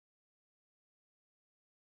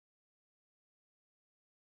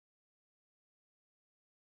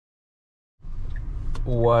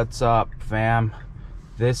What's up, fam?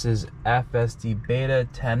 This is FSD Beta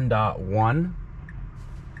 10.1.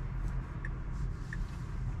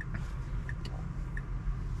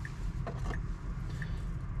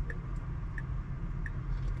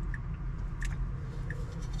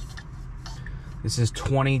 This is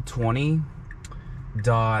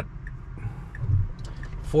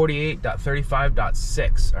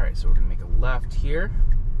 2020.48.35.6. All right, so we're gonna make a left here.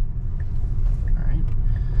 All right,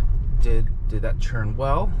 did that turn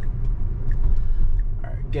well? All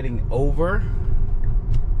right, getting over.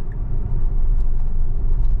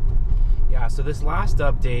 Yeah, so this last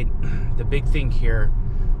update, the big thing here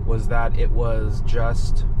was that it was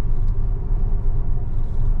just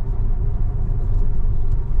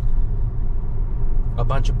a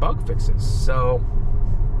bunch of bug fixes. So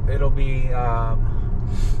it'll be I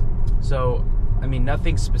mean,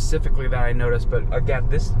 nothing specifically that I noticed, but again,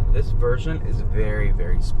 this version is very,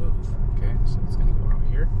 very smooth. Okay, so it's gonna go out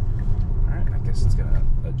here. All right, I guess it's gonna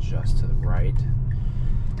adjust to the right.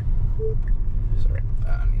 Sorry,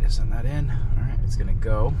 I need to send that in. All right, it's gonna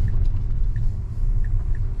go.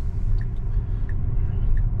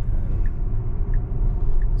 And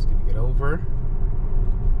it's gonna get over.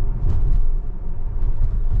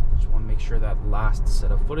 Make sure that last set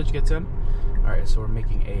of footage gets in. All right, so we're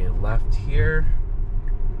making a left here.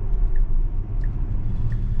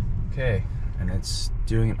 Okay, and it's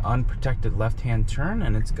doing an unprotected left-hand turn,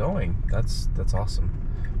 and it's going. That's awesome.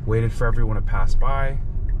 Waited for everyone to pass by.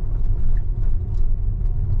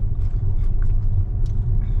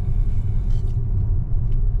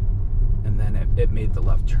 And then it made the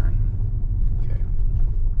left turn.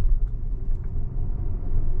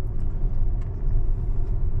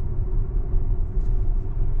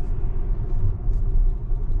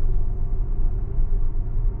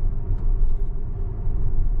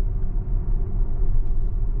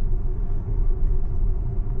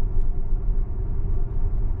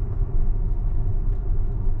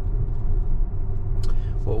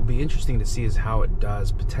 What will be interesting to see is how it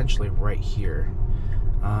does potentially right here.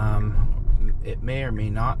 It may or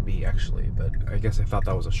may not be actually, but I guess I thought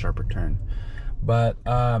that was a sharper turn. But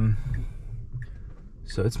so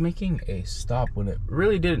it's making a stop when it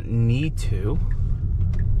really didn't need to.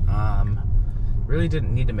 Really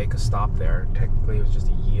didn't need to make a stop there. Technically it was just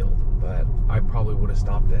a yield, but I probably would have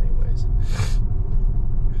stopped anyways.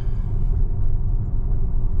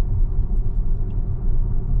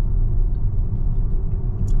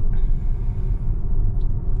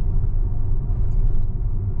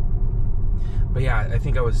 But yeah, I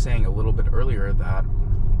think I was saying a little bit earlier that,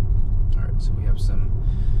 all right, so we have some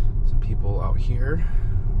people out here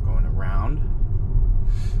going around.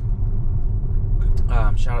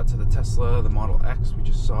 Shout out to the Tesla, the Model X we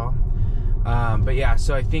just saw. But yeah,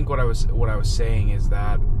 so I think what I was saying is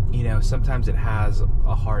that, you know, sometimes it has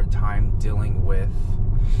a hard time dealing with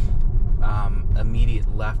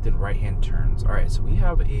immediate left and right hand turns. All right, so we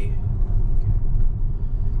have a.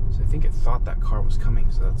 I think it thought that car was coming,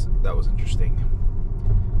 so that was interesting.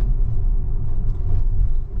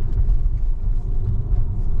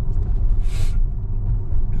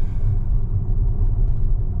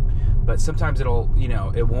 But sometimes it'll, you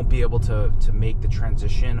know, it won't be able to make the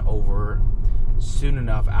transition over soon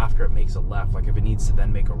enough after it makes a left. Like if it needs to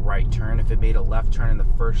then make a right turn, if it made a left turn in the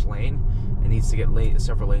first lane, it needs to get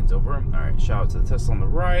several lanes over. All right, shout out to the Tesla on the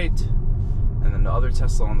right, and then the other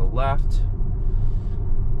Tesla on the left.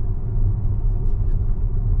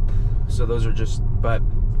 So those are just, but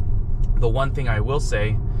the one thing I will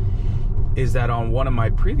say is that on one of my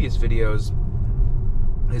previous videos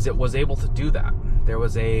is it was able to do that. There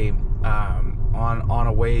was a on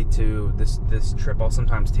a way to this trip I'll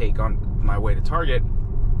sometimes take on my way to Target.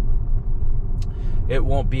 It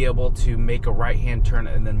won't be able to make a right-hand turn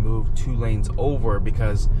and then move 2 lanes over,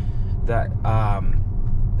 because that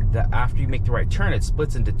after you make the right turn, it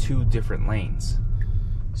splits into 2 different lanes.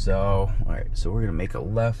 So, all right, so we're gonna make a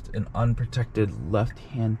left, an unprotected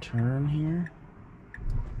left-hand turn here.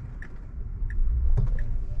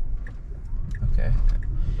 Okay.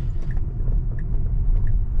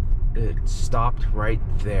 It stopped right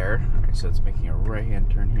there. All right, so it's making a right-hand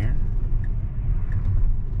turn here.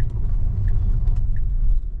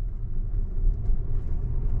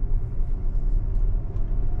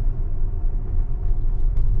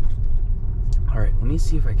 All right, let me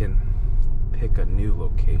see if I can pick a new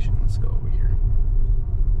location. Let's go over here.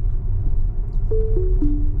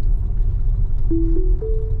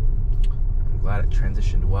 I'm glad it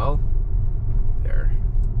transitioned well. There.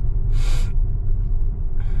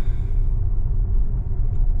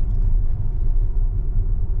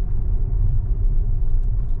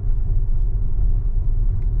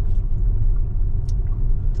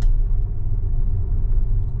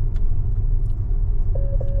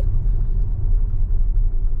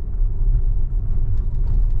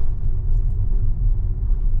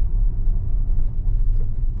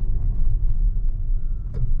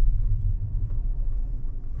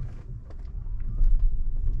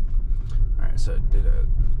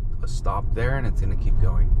 stop there, and it's going to keep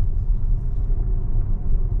going.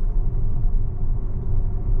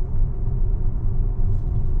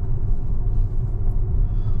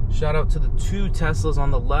 Shout out to the 2 Teslas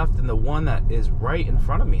on the left and the one that is right in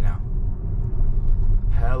front of me now.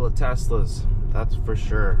 Hella Teslas, that's for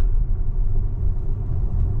sure.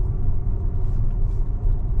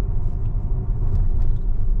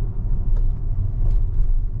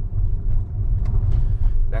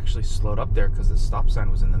 It actually slowed up there because the stop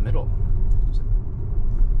sign was in the middle. It was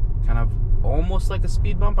kind of almost like a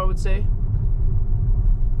speed bump, I would say.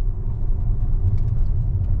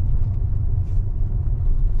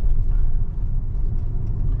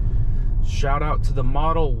 Shout out to the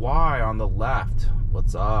Model Y on the left.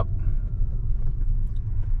 What's up?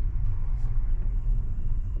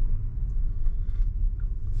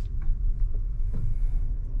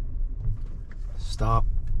 Stop.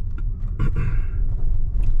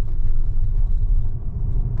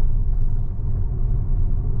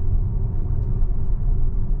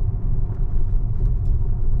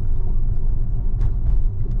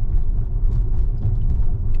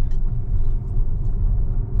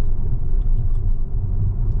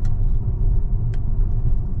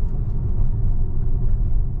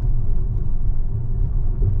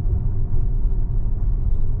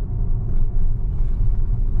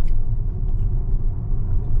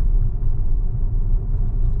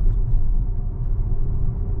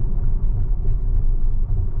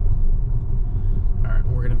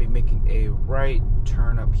 Right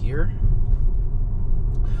turn up here.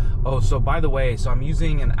 Oh, so by the way, so I'm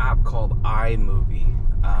using an app called iMovie,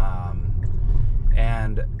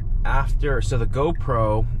 and after, so the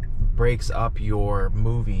GoPro breaks up your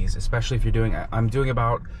movies, especially if you're doing, I'm doing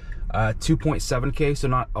about 2.7K, so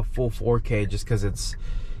not a full 4K, just because it's,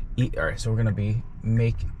 all right, so we're gonna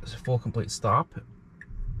make a full complete stop,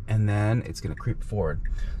 and then it's gonna creep forward.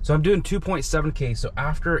 So I'm doing 2.7K, so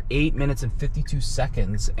after 8 minutes and 52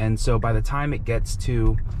 seconds, and so by the time it gets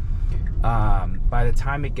to,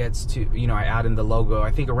 you know, I add in the logo, I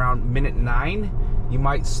think around minute 9, you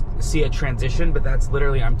might see a transition, but that's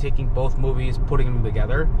literally, I'm taking both movies, putting them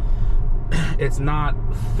together. It's not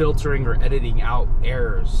filtering or editing out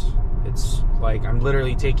errors. It's like, I'm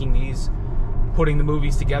literally taking these, putting the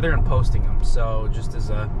movies together and posting them. So just as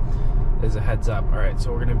a heads up. All right,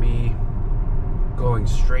 so we're gonna be going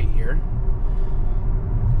straight here.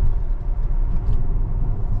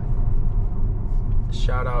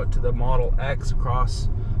 Shout out to the Model X across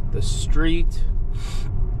the street.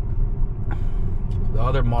 The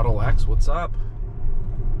other Model X, what's up?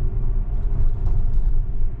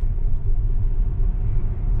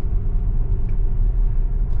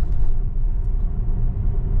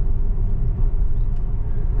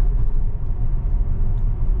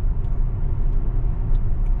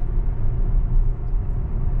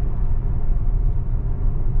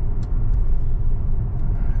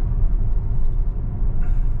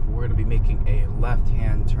 Making a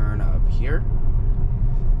left-hand turn up here.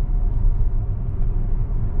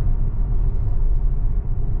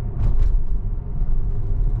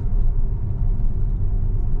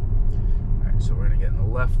 All right, so we're gonna get in the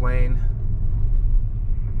left lane.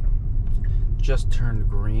 Just turned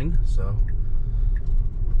green, so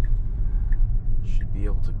should be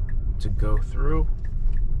able to go through.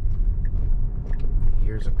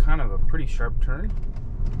 Here's a kind of a pretty sharp turn.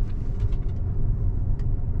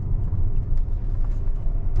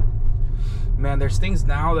 Man, there's things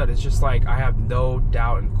now that it's just like I have no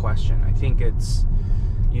doubt and question. I think it's,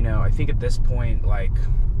 you know, I think at this point, like,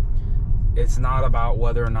 it's not about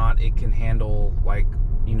whether or not it can handle, like,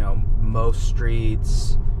 you know, most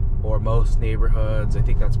streets or most neighborhoods. I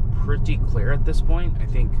think that's pretty clear at this point. I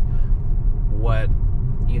think what,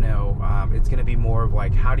 you know, it's going to be more of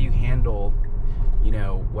like, how do you handle, you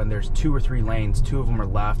know, when there's 2 or 3 lanes, 2 of them are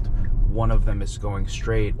left, one of them is going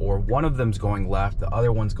straight, or one of them's going left, the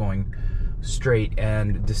other one's going straight,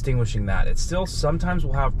 and distinguishing that. It still sometimes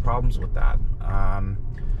will have problems with that,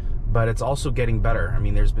 but it's also getting better. I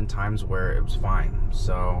mean, there's been times where it was fine.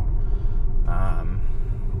 So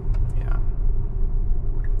yeah.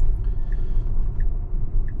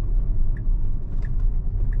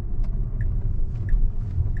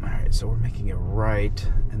 All right, so we're making it right,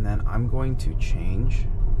 and then I'm going to change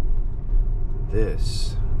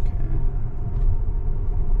this.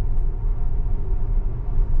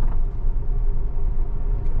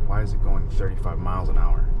 Why is it going 35 miles an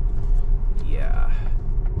hour? Yeah.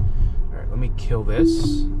 All right, let me kill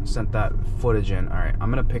this. Sent that footage in. All right, I'm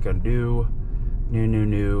gonna pick a new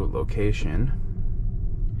location.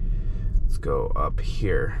 Let's go up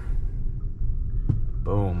here.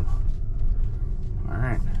 Boom. All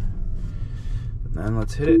right. And then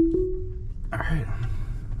let's hit it. All right.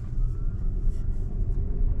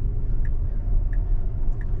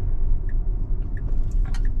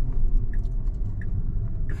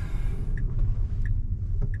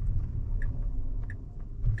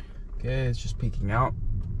 Okay, it's just peeking out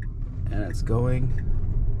and it's going.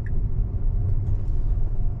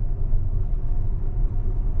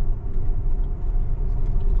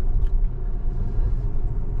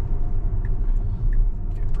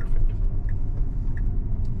 Okay, perfect.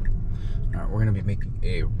 All right, we're gonna be making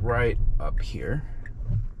a right up here.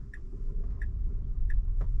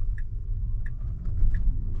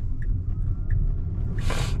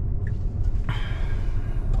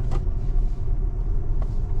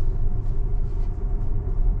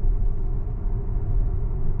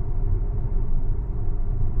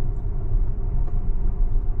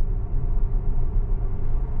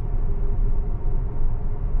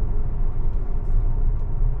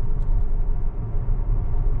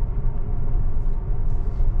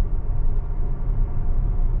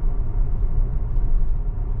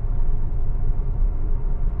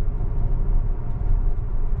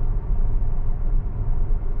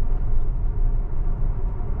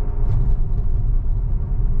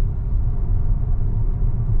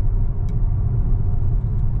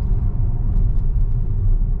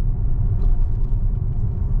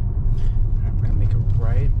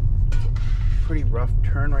 Pretty rough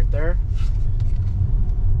turn right there.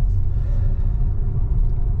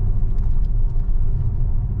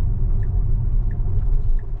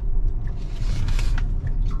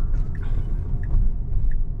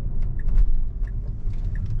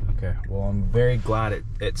 Okay, well, I'm very glad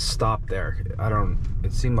it stopped there.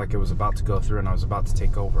 It seemed like it was about to go through and I was about to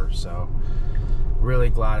take over, so really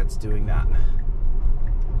glad it's doing that.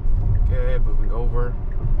 Okay, moving over.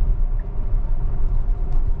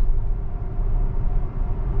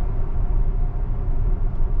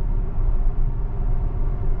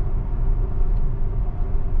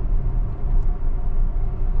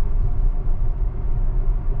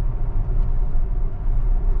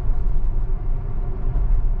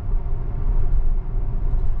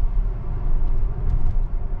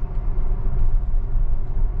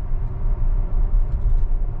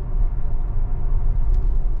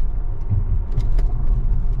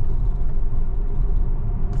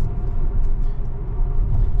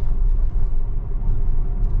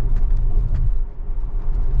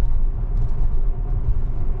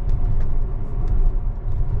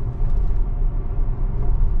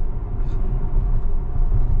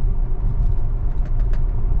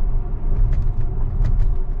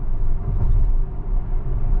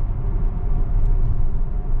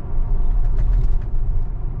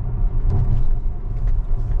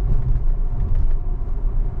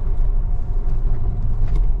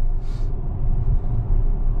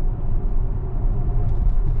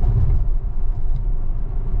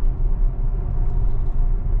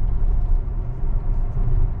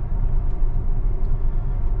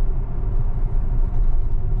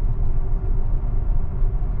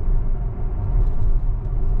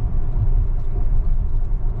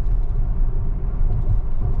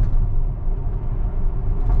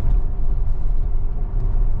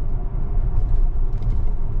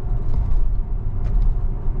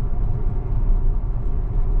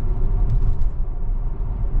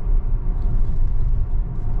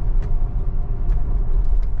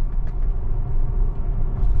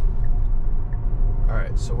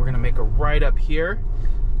 So we're gonna make a right up here.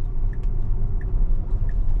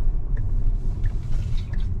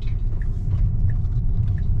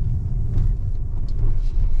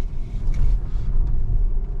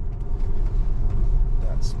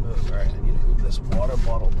 That's smooth. All right, I need to move this water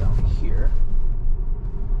bottle down here.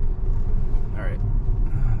 All right,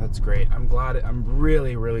 that's great. I'm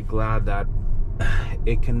really, really glad that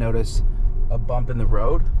it can notice a bump in the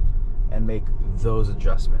road and make those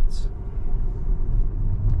adjustments.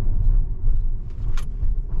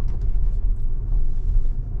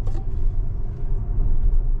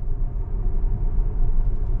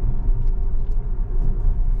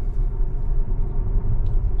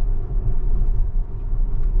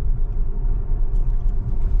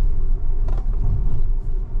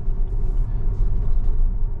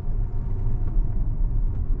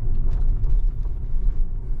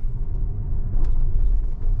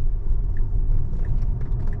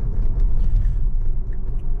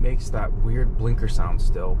 Makes that weird blinker sound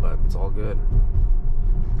still, but it's all good.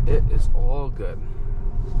 It is all good.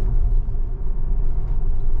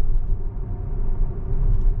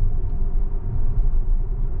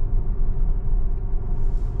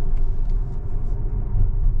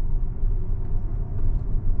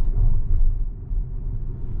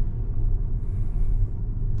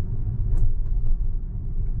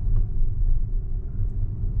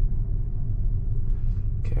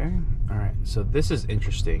 Okay, all right, so this is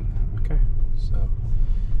interesting. Okay, so,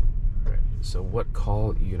 all right, so what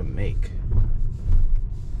call are you gonna make?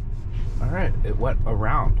 All right, it went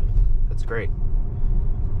around. That's great.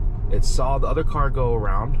 It saw the other car go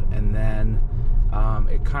around, and then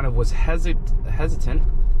it kind of was hesitant,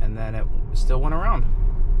 and then it still went around.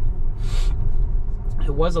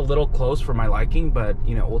 It was a little close for my liking, but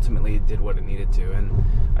you know, ultimately it did what it needed to. And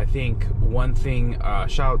I think one thing,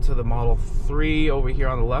 shout out to the Model 3 over here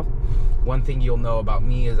on the left. One thing you'll know about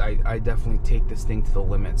me is I definitely take this thing to the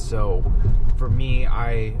limit. So for me,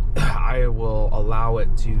 I will allow it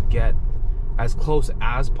to get as close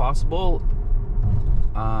as possible,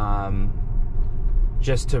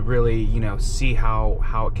 just to really, you know, see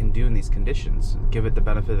how it can do in these conditions. Give it the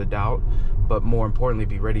benefit of the doubt, but more importantly,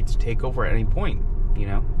 be ready to take over at any point. You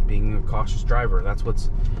know, being a cautious driver, that's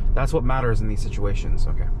what matters in these situations.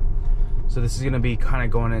 Okay, so this is going to be kind of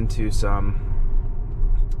going into some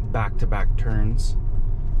back-to-back turns.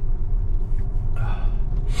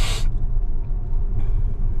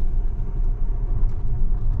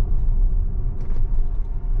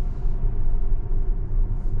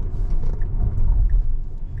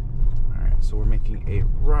 Alright, so we're making a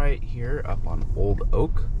right here up on Old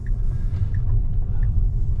Oak.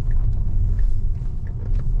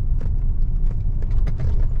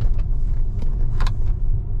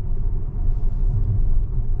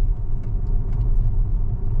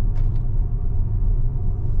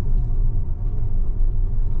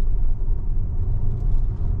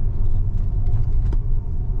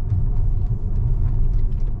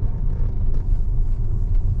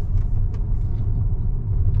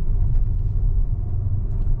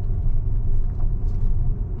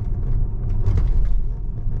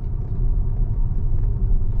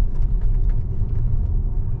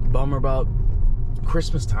 Bummer about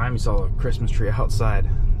Christmas time. You saw a Christmas tree outside.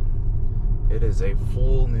 It is a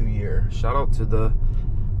full new year. Shout out to the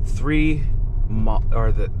 3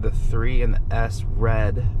 the 3 and the S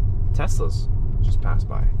red Teslas just passed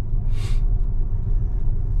by.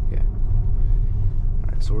 Okay.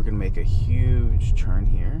 Alright, so we're gonna make a huge turn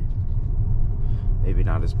here. Maybe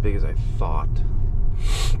not as big as I thought.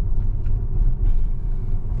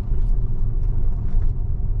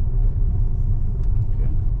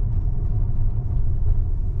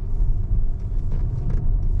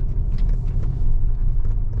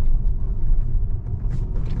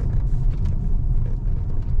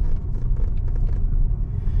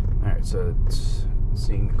 So it's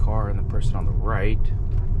seeing the car and the person on the right.